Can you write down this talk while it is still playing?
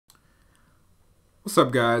What's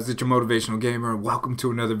up guys, it's your Motivational Gamer and welcome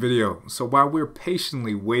to another video. So while we're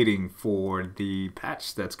patiently waiting for the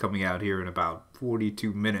patch that's coming out here in about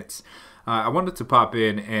 42 minutes, I wanted to pop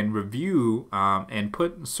in and review and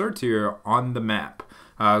put Surtr on the map.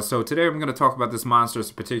 So today I'm going to talk about this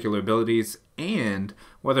monster's particular abilities and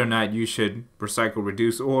whether or not you should recycle,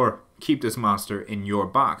 reduce, or keep this monster in your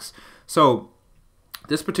box. So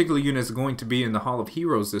this particular unit is going to be in the Hall of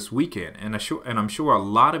Heroes this weekend, and I'm sure a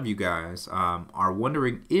lot of you guys are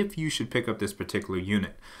wondering if you should pick up this particular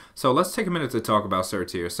unit. So let's take a minute to talk about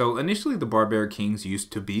Surtr. So initially the Barbaric Kings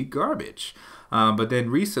used to be garbage, but then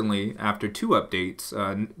recently, after 2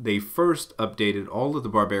 updates, they first updated all of the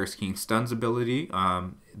Barbaric King stuns ability.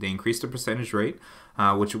 They increased the percentage rate,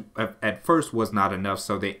 which at first was not enough,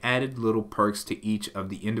 so they added little perks to each of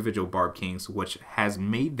the individual Barb Kings, which has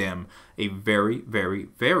made them a very, very,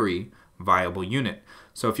 very viable unit.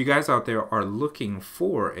 So if you guys out there are looking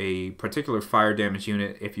for a particular fire damage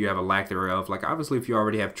unit, if you have a lack thereof, like obviously if you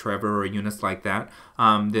already have Trevor or units like that,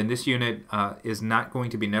 then this unit is not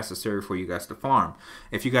going to be necessary for you guys to farm.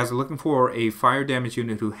 If you guys are looking for a fire damage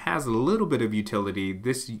unit who has a little bit of utility,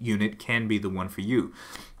 this unit can be the one for you.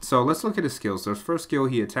 So let's look at his skills. So his first skill,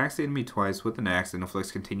 he attacks the enemy twice with an axe and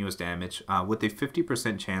inflicts continuous damage with a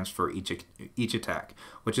 50% chance for each attack,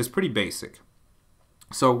 which is pretty basic.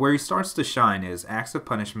 So where he starts to shine is Axe of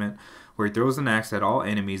Punishment, where he throws an axe at all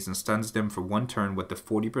enemies and stuns them for 1 turn with a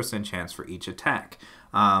 40% chance for each attack.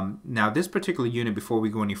 Now this particular unit, before we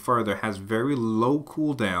go any further, has very low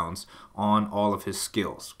cooldowns on all of his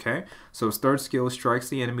skills. Okay, so his third skill strikes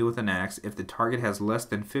the enemy with an axe. If the target has less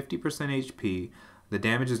than 50% HP, the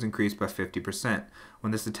damage is increased by 50%.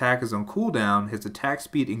 When this attack is on cooldown, his attack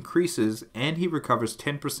speed increases and he recovers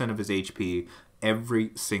 10% of his HP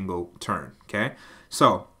every single turn. Okay,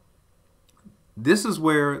 so this is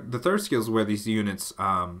where the third skill is where these units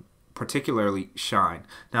particularly shine.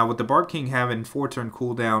 Now with the Barb King having 4-turn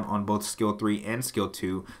cooldown on both skill 3 and skill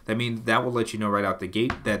 2, that means that will let you know right out the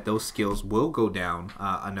gate that those skills will go down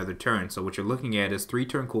another turn. So what you're looking at is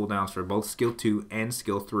 3-turn cooldowns for both skill 2 and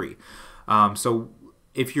skill 3. So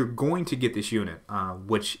if you're going to get this unit,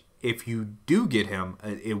 which if you do get him,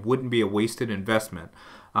 it wouldn't be a wasted investment.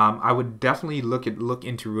 I would definitely look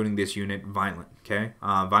into rooting this unit Violent, okay?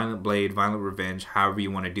 Violent Blade, Violent Revenge, however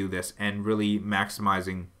you want to do this, and really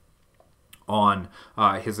maximizing on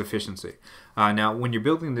his efficiency. Now, when you're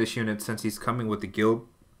building this unit, since he's coming with the guild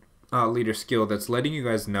leader skill, that's letting you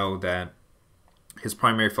guys know that his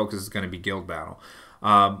primary focus is going to be guild battle.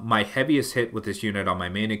 My heaviest hit with this unit on my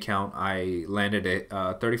main account, I landed a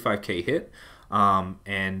 35k hit.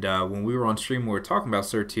 When we were on stream, we were talking about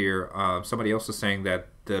Surtr. Somebody else was saying that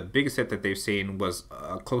the biggest hit that they've seen was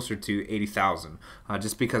closer to 80,000.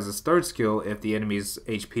 Just because his third skill, if the enemy's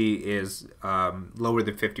HP is lower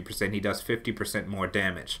than 50%, he does 50% more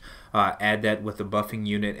damage. Add that with a buffing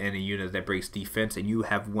unit and a unit that breaks defense, and you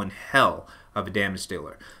have one hell of a damage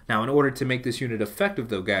dealer. Now, in order to make this unit effective,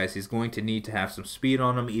 though, guys, he's going to need to have some speed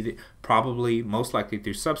on him, either probably most likely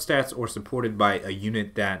through substats or supported by a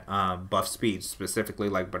unit that buffs speed, specifically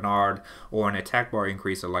like Bernard, or an attack bar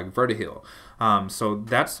increaser like Vertihill. So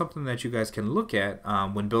that's something that you guys can look at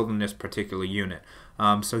when building this particular unit.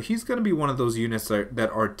 So he's going to be one of those units that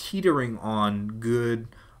are teetering on good,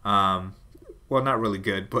 well, not really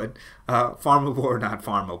good, but farmable or not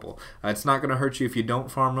farmable. It's not going to hurt you if you don't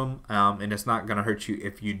farm them, and it's not going to hurt you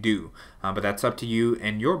if you do. But that's up to you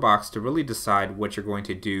and your box to really decide what you're going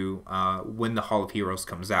to do when the Hall of Heroes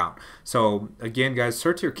comes out. So again, guys,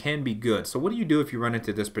 Surtr can be good. So what do you do if you run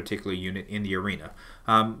into this particular unit in the arena?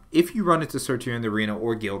 If you run into Surtr in the arena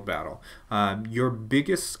or guild battle, your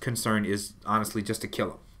biggest concern is honestly just to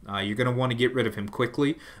kill him. You're going to want to get rid of him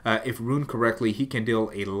quickly. If ruined correctly, he can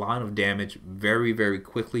deal a lot of damage very, very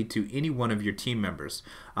quickly to any one of your team members.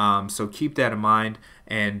 So keep that in mind,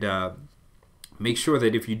 and make sure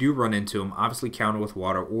that if you do run into him, obviously counter with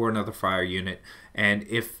water or another fire unit. And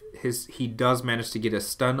if he does manage to get a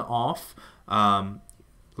stun off,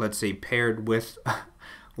 let's say paired with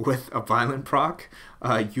with a violent proc,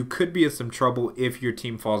 you could be in some trouble if your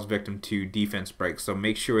team falls victim to defense breaks. So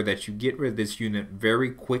make sure that you get rid of this unit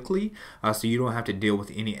very quickly, so you don't have to deal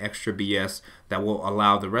with any extra BS that will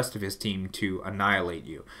allow the rest of his team to annihilate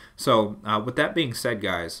you. So with that being said,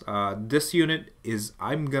 guys, this unit is,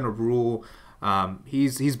 I'm gonna rule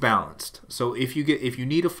he's balanced. So if you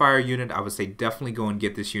need a fire unit, I would say definitely go and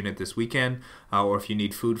get this unit this weekend, or if you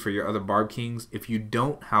need food for your other Barb Kings. If you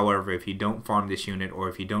don't, however, if you don't farm this unit or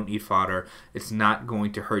if you don't eat fodder, it's not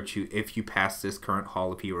going to hurt you if you pass this current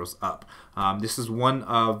Hall of Heroes up. This is one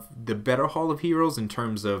of the better Hall of Heroes in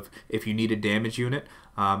terms of if you need a damage unit.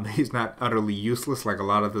 He's not utterly useless like a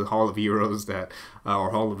lot of the Hall of Heroes that,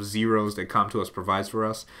 or Hall of Zeros that Come To Us provides for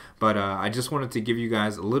us. But I just wanted to give you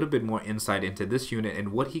guys a little bit more insight into this unit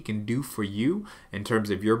and what he can do for you in terms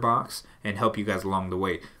of your box and help you guys along the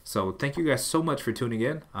way. So thank you guys so much for tuning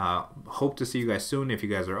in. Hope to see you guys soon if you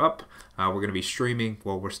guys are up. We're going to be streaming.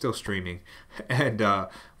 Well, we're still streaming. And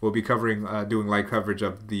we'll be covering, doing live coverage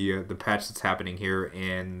of the patch that's happening here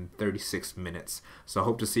in 36 minutes. So I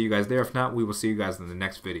hope to see you guys there. If not, we will see you guys in the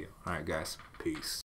next video. All right, guys. Peace.